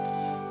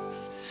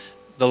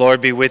The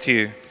Lord be with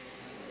you.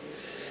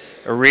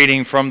 A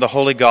reading from the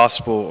Holy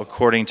Gospel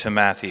according to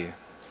Matthew.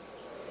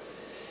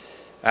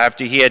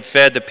 After he had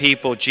fed the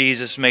people,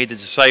 Jesus made the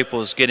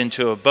disciples get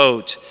into a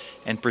boat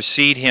and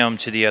precede him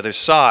to the other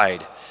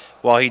side,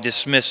 while he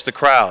dismissed the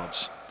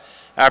crowds.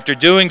 After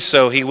doing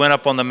so, he went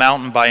up on the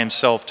mountain by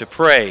himself to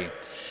pray.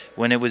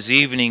 When it was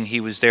evening, he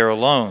was there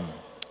alone.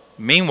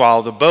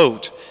 Meanwhile, the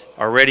boat,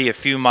 already a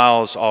few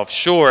miles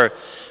offshore,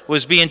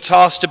 was being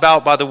tossed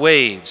about by the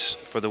waves,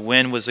 for the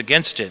wind was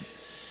against it.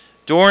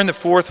 During the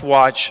fourth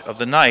watch of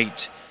the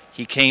night,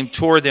 he came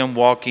toward them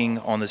walking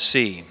on the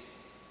sea.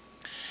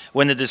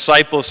 When the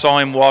disciples saw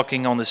him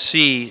walking on the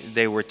sea,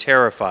 they were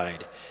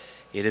terrified.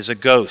 "It is a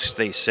ghost,"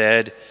 they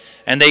said,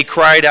 and they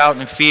cried out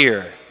in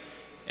fear.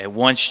 At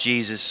once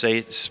Jesus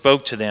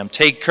spoke to them,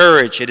 "Take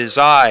courage, it is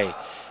I.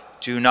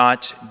 Do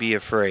not be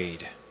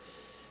afraid."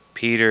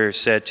 Peter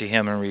said to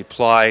him in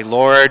reply,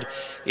 "Lord,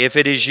 if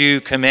it is you,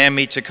 command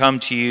me to come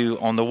to you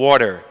on the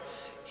water."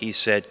 He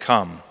said,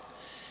 "Come."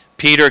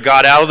 Peter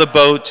got out of the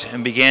boat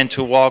and began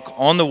to walk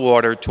on the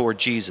water toward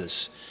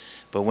Jesus.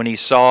 But when he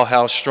saw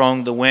how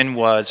strong the wind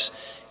was,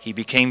 he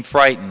became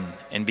frightened,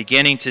 and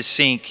beginning to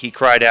sink, he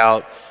cried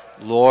out,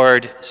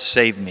 "Lord,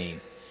 save me."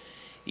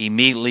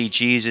 Immediately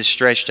Jesus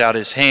stretched out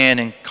his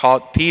hand and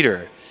caught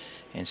Peter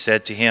and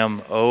said to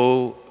him,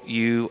 "O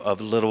you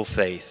of little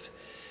faith,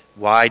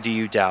 why do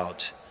you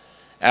doubt?"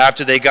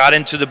 After they got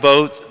into the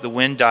boat, the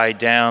wind died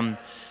down,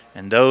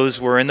 and those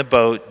who were in the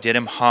boat did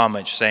him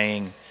homage,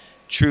 saying,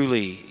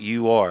 "Truly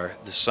you are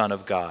the Son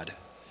of God."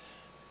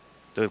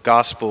 The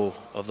Gospel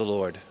of the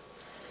Lord.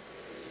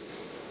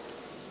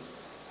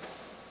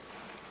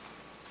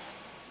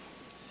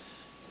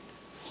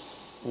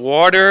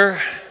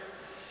 Water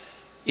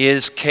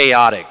is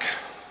chaotic.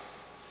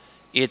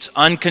 It's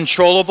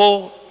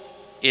uncontrollable,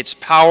 it's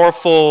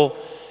powerful,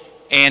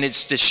 and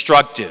it's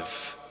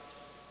destructive.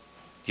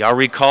 Y'all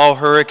recall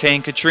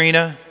Hurricane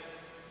Katrina?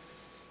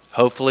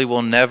 Hopefully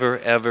we'll never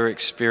ever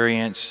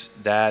experience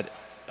that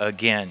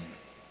again.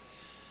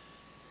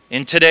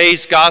 In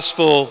today's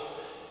gospel,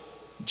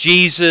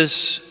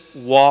 Jesus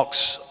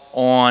walks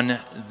on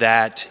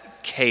that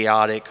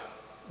chaotic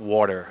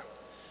water.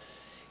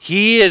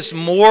 He is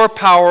more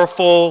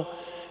powerful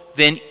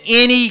than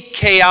any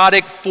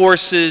chaotic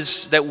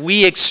forces that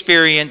we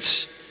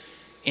experience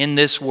in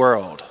this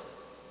world.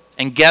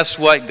 And guess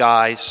what,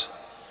 guys?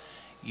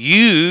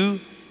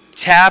 You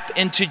tap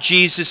into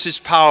Jesus'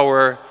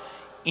 power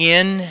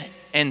in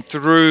and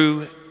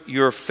through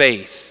your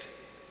faith.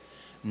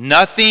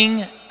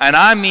 Nothing, and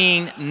I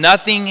mean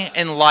nothing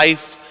in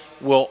life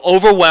will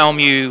overwhelm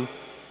you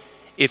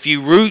if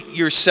you root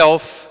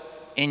yourself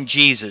in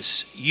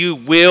Jesus. You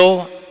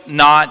will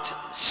not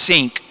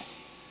sink.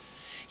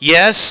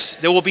 Yes,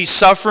 there will be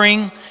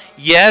suffering.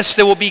 Yes,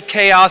 there will be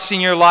chaos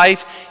in your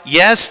life.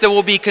 Yes, there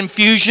will be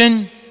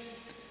confusion.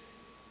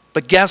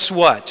 But guess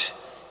what?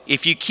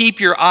 If you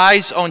keep your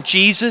eyes on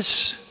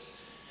Jesus,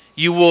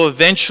 you will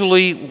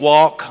eventually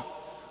walk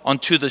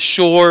onto the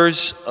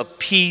shores of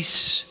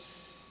peace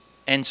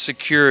and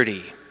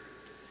security.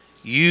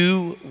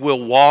 You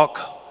will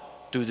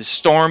walk through the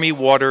stormy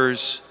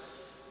waters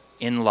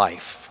in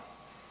life.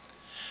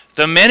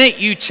 The minute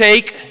you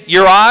take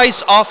your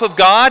eyes off of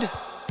God,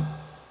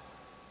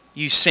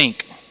 you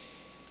sink.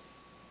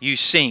 You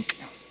sink.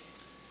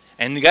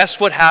 And guess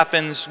what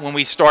happens when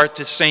we start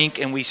to sink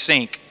and we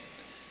sink?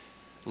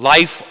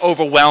 Life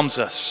overwhelms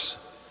us.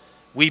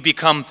 We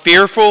become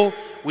fearful,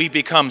 we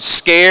become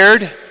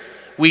scared,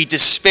 we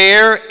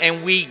despair,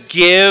 and we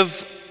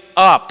give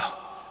up.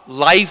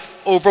 Life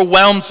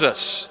overwhelms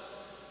us.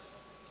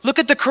 Look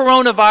at the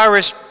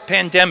coronavirus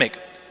pandemic.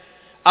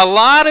 A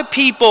lot of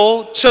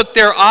people took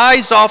their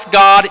eyes off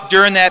God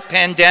during that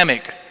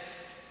pandemic.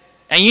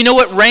 And you know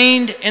what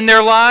reigned in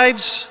their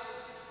lives?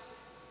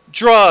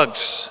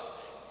 Drugs,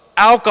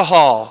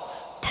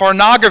 alcohol,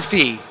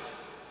 pornography.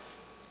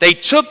 They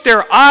took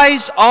their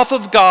eyes off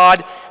of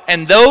God,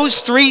 and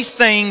those three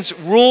things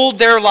ruled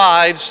their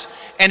lives,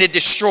 and it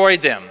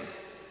destroyed them.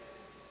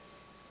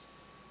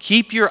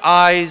 Keep your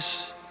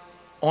eyes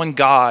on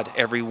God,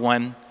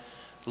 everyone.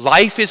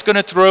 Life is going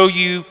to throw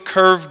you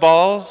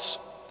curveballs,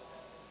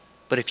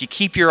 but if you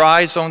keep your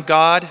eyes on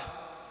God,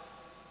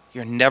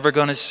 you're never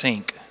going to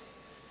sink.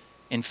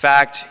 In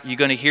fact, you're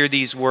going to hear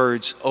these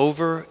words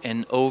over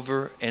and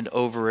over and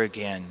over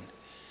again.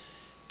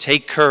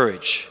 Take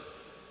courage.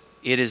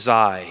 It is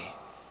I.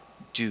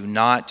 Do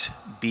not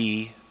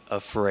be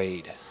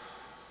afraid.